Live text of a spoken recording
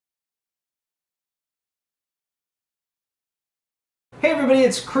Hey everybody,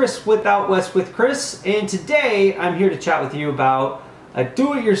 it's Chris with Out West with Chris, and today I'm here to chat with you about a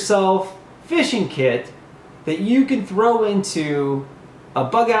do-it-yourself fishing kit that you can throw into a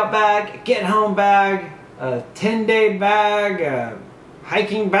bug out bag, a get home bag, a 10-day bag, a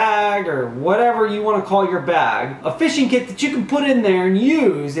hiking bag, or whatever you want to call your bag. A fishing kit that you can put in there and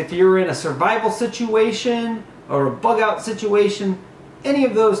use if you're in a survival situation or a bug out situation, any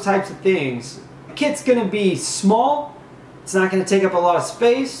of those types of things. The kit's going to be small. It's not going to take up a lot of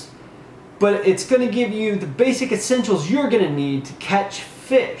space, but it's going to give you the basic essentials you're going to need to catch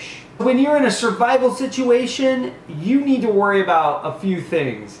fish. When you're in a survival situation, you need to worry about a few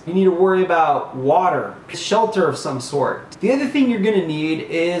things. You need to worry about water, shelter of some sort. The other thing you're going to need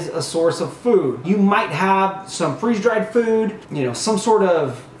is a source of food. You might have some freeze-dried food, some sort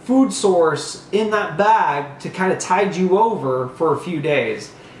of food source in that bag to kind of tide you over for a few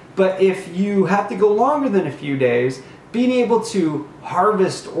days. But if you have to go longer than a few days, being able to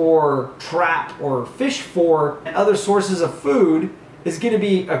harvest or trap or fish for other sources of food is going to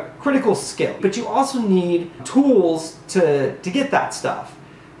be a critical skill. But you also need tools to get that stuff.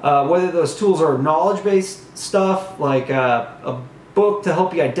 Whether those tools are knowledge-based stuff, like a book to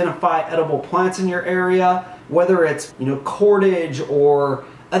help you identify edible plants in your area, whether it's cordage or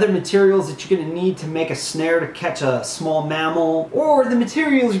other materials that you're going to need to make a snare to catch a small mammal, or the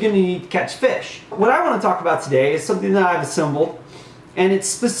materials you're going to need to catch fish. What I want to talk about today is something that I've assembled, and it's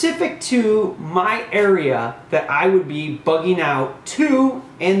specific to my area that I would be bugging out to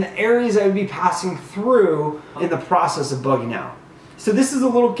and the areas I would be passing through in the process of bugging out. So this is a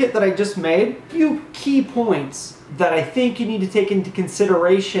little kit that I just made. A few key points that I think you need to take into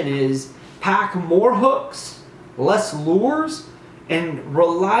consideration is pack more hooks, less lures, and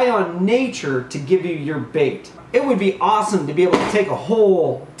rely on nature to give you your bait. It would be awesome to be able to take a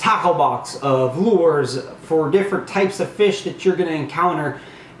whole tackle box of lures for different types of fish that you're going to encounter,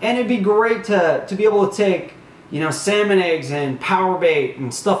 and it'd be great to be able to take salmon eggs and power bait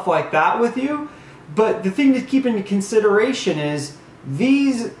and stuff like that with you. But the thing to keep into consideration is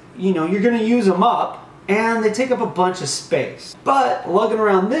these, you're going to use them up and they take up a bunch of space. But lugging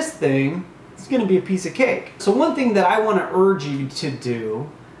around this thing, it's going to be a piece of cake. So one thing that I want to urge you to do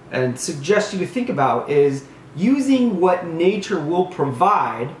and suggest you to think about is using what nature will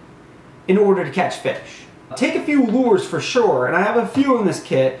provide in order to catch fish. Take a few lures for sure, and I have a few in this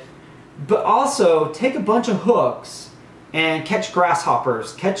kit, but also take a bunch of hooks and catch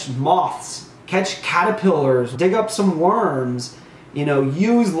grasshoppers, catch moths, catch caterpillars, dig up some worms,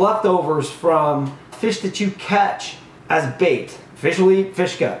 use leftovers from fish that you catch as bait. Fish will eat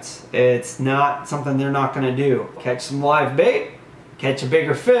fish guts. It's not something they're not going to do. Catch some live bait, catch a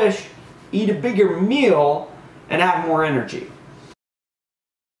bigger fish, eat a bigger meal, and have more energy.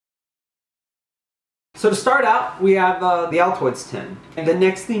 So to start out, we have the Altoids tin. And the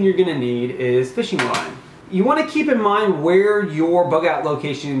next thing you're going to need is fishing line. You want to keep in mind where your bug out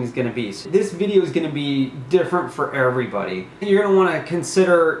location is going to be. So this video is going to be different for everybody. You're going to want to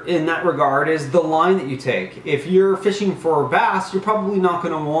consider in that regard is the line that you take. If you're fishing for bass, you're probably not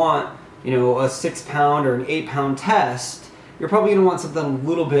going to want a 6 pound or an 8 pound test. You're probably going to want something a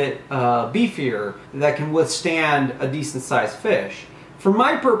little bit beefier that can withstand a decent sized fish. For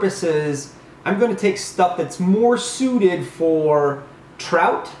my purposes, I'm going to take stuff that's more suited for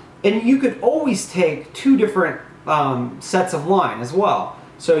trout. And you could always take two different sets of line as well.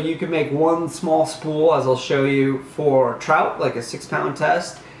 So you could make one small spool, as I'll show you, for trout, like a 6 pound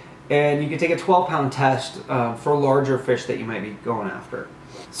test. And you could take a 12 pound test for larger fish that you might be going after.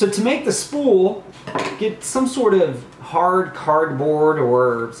 So to make the spool, get some sort of hard cardboard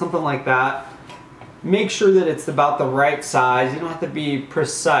or something like that. Make sure that it's about the right size. You don't have to be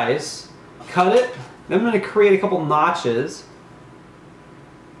precise. Cut it. Then I'm going to create a couple notches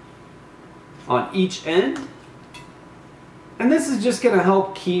on each end, and this is just going to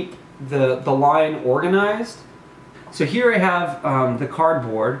help keep the line organized. So here I have the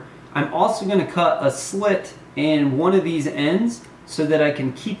cardboard. I'm also going to cut a slit in one of these ends so that I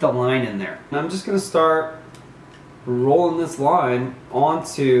can keep the line in there. And I'm just going to start rolling this line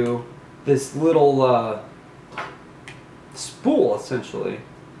onto this little spool essentially.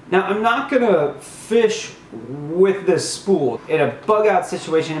 Now I'm not going to fish with this spool. In a bug out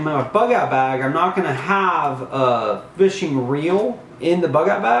situation, in my bug out bag, I'm not going to have a fishing reel in the bug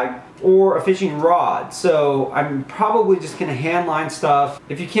out bag or a fishing rod. So I'm probably just going to hand line stuff.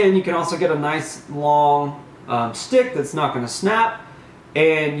 If you can also get a nice long stick that's not going to snap,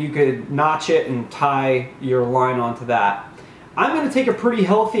 and you could notch it and tie your line onto that. I'm going to take a pretty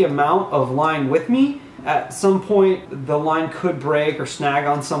healthy amount of line with me. At some point the line could break or snag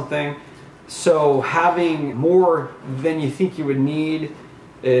on something. So having more than you think you would need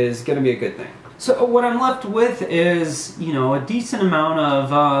is going to be a good thing. So what I'm left with is, you know, a decent amount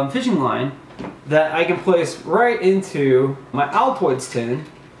of fishing line that I can place right into my Altoids tin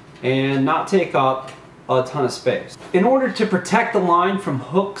and not take up a ton of space. In order to protect the line from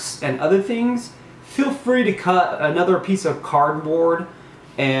hooks and other things, feel free to cut another piece of cardboard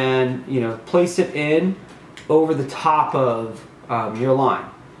and, you know, place it in over the top of your line.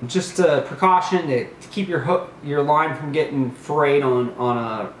 Just a precaution to keep your line from getting frayed on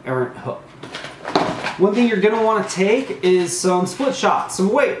a errant hook. One thing you're going to want to take is some split shots,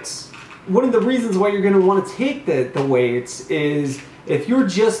 some weights. One of the reasons why you're going to want to take the weights is if you're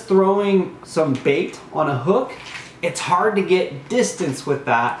just throwing some bait on a hook, it's hard to get distance with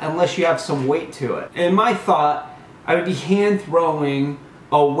that unless you have some weight to it. And my thought, I would be hand throwing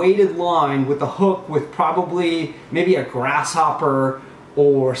a weighted line with a hook with probably maybe a grasshopper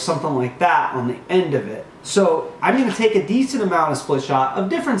or something like that on the end of it. So I'm going to take a decent amount of split shot of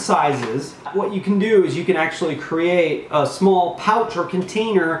different sizes. What you can do is you can actually create a small pouch or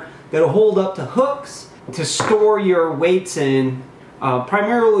container that'll hold up to hooks to store your weights in,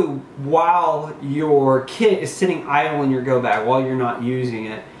 primarily while your kit is sitting idle in your go bag, while you're not using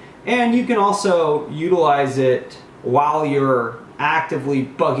it. And you can also utilize it while you're actively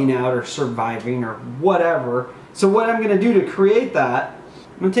bugging out or surviving or whatever. So what I'm going to do to create that,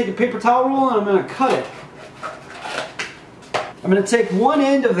 I'm going to take a paper towel roll and I'm going to cut it. I'm going to take one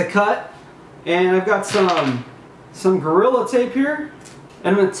end of the cut, and I've got some Gorilla Tape here,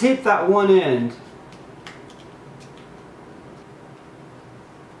 and I'm going to tape that one end.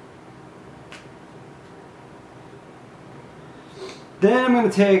 Then I'm going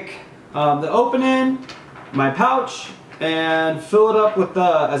to take the open end, my pouch, and fill it up with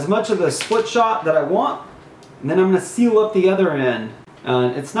as much of the split shot that I want. And then I'm going to seal up the other end.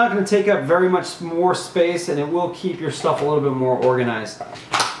 It's not going to take up very much more space, and it will keep your stuff a little bit more organized.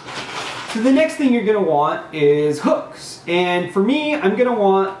 So the next thing you're going to want is hooks. And for me, I'm going to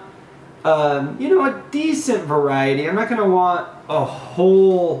want you know, a decent variety. I'm not going to want a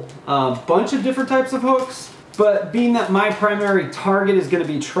whole bunch of different types of hooks, but being that my primary target is going to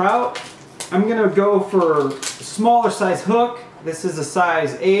be trout, I'm going to go for a smaller size hook. This is a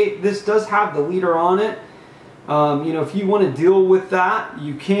size 8. This does have the leader on it. You know, if you want to deal with that,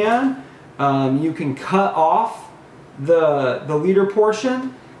 you can. You can cut off the leader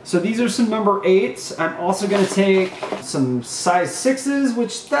portion. So these are some number 8s. I'm also going to take some size 6s,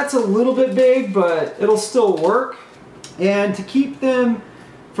 which that's a little bit big, but it'll still work. And to keep them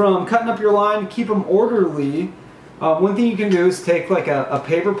from cutting up your line, keep them orderly, one thing you can do is take like a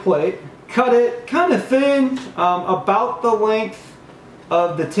paper plate, cut it kind of thin, about the length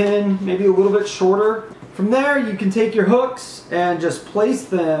of the tin, maybe a little bit shorter. From there, you can take your hooks and just place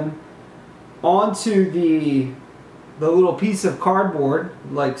them onto the little piece of cardboard,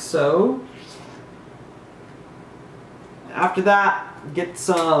 like so. After that, get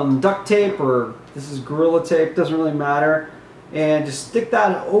some duct tape, or this is Gorilla Tape, doesn't really matter, and just stick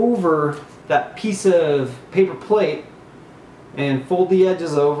that over that piece of paper plate and fold the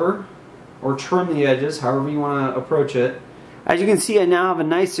edges over, or trim the edges, however you want to approach it. As you can see, I now have a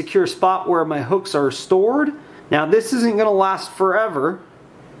nice secure spot where my hooks are stored. Now this isn't going to last forever,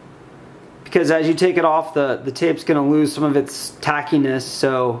 because as you take it off, the tape's going to lose some of its tackiness,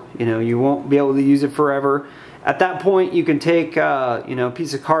 so you know you won't be able to use it forever. At that point, you can take you know, a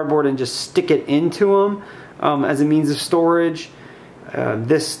piece of cardboard and just stick it into them as a means of storage.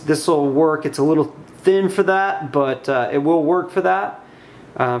 This will work. It's a little thin for that, but it will work for that.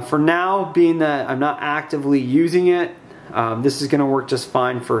 For now, being that I'm not actively using it, this is going to work just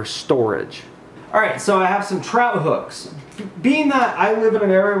fine for storage. Alright, so I have some trout hooks. Being that I live in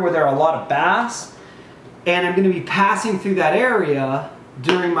an area where there are a lot of bass, and I'm going to be passing through that area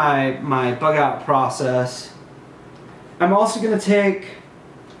during my bug out process, I'm also going to take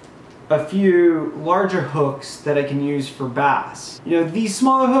a few larger hooks that I can use for bass. You know, these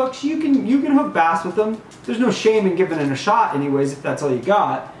smaller hooks, you can hook bass with them. There's no shame in giving it a shot anyways if that's all you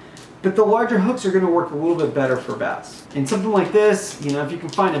got. But the larger hooks are going to work a little bit better for bass. And something like this, you know, if you can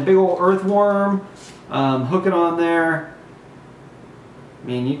find a big old earthworm, hook it on there. I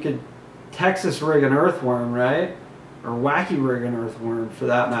mean, you could Texas rig an earthworm, right? Or wacky rig an earthworm for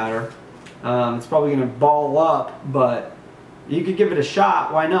that matter. It's probably going to ball up, but you could give it a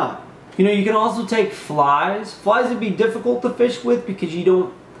shot. Why not? You know, you can also take flies. Flies would be difficult to fish with because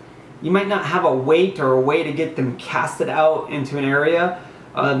you might not have a weight or a way to get them casted out into an area.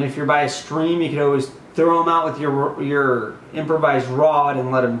 If you're by a stream, you can always throw them out with your improvised rod and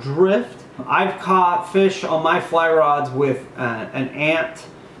let them drift. I've caught fish on my fly rods with an ant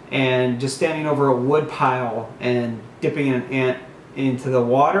and just standing over a wood pile and dipping an ant into the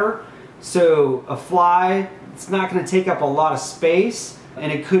water. So a fly, it's not going to take up a lot of space,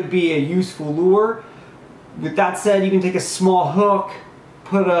 and it could be a useful lure. With that said, you can take a small hook,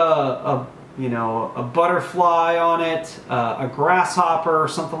 put a butterfly on it, a grasshopper or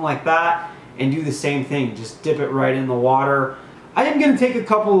something like that, and do the same thing. Just dip it right in the water. I am going to take a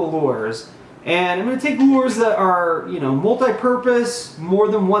couple of lures, and I'm going to take lures that are, multi-purpose. More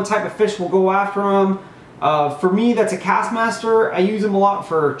than one type of fish will go after them. For me, that's a Castmaster. I use them a lot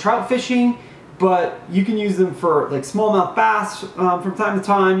for trout fishing, but you can use them for like smallmouth bass from time to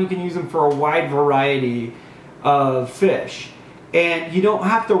time. You can use them for a wide variety of fish. And you don't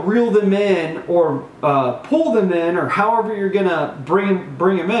have to reel them in or pull them in, or however you're gonna bring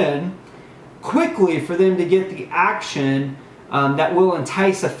them in quickly for them to get the action that will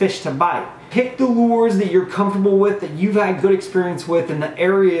entice a fish to bite. Pick the lures that you're comfortable with, that you've had good experience with in the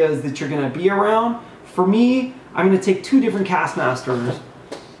areas that you're gonna be around. For me, I'm gonna take two different Castmasters.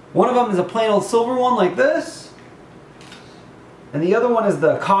 One of them is a plain old silver one like this, and the other one is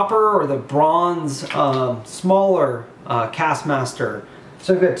the copper or the bronze smaller Castmaster.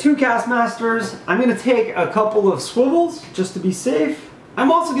 So I've got two Castmasters. I'm going to take a couple of swivels just to be safe. I'm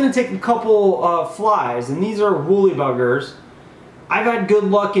also going to take a couple of flies, and these are woolly buggers. I've had good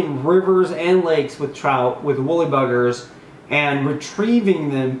luck in rivers and lakes with trout with woolly buggers and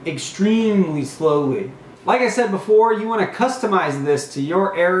retrieving them extremely slowly. Like I said before, you want to customize this to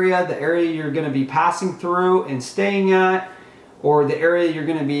your area, the area you're going to be passing through and staying at, or the area you're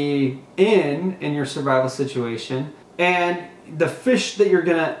going to be in your survival situation, and the fish that you're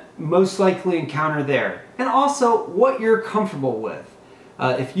going to most likely encounter there, and also what you're comfortable with.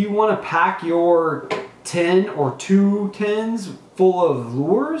 If you want to pack your 10 or 2 tins full of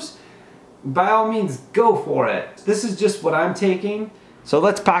lures, by all means go for it. This is just what I'm taking. So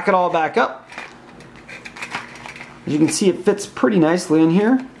let's pack it all back up. As you can see, it fits pretty nicely in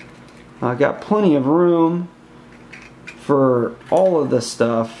here. I've got plenty of room for all of this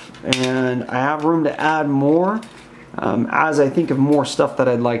stuff, and I have room to add more as I think of more stuff that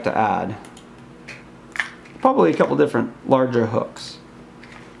I'd like to add. Probably a couple different larger hooks.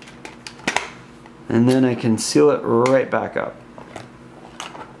 And then I can seal it right back up.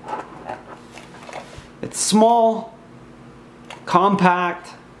 It's small, compact,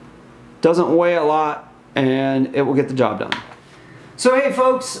 doesn't weigh a lot, and it will get the job done. So hey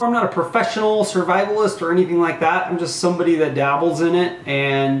folks, I'm not a professional survivalist or anything like that. I'm just somebody that dabbles in it,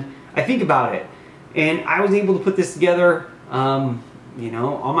 and I think about it. And I was able to put this together, on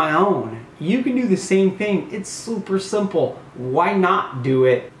my own. You can do the same thing. It's super simple. Why not do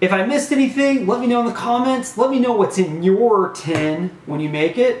it? If I missed anything, let me know in the comments. Let me know what's in your tin when you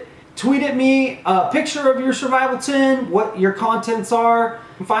make it. Tweet at me a picture of your survival tin, what your contents are.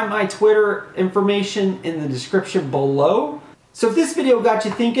 You can find my Twitter information in the description below. So if this video got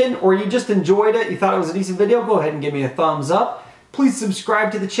you thinking, or you just enjoyed it, you thought it was a decent video, go ahead and give me a thumbs up. Please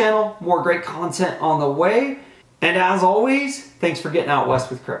subscribe to the channel. More great content on the way. And as always, thanks for getting out west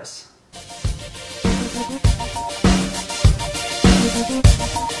with Chris.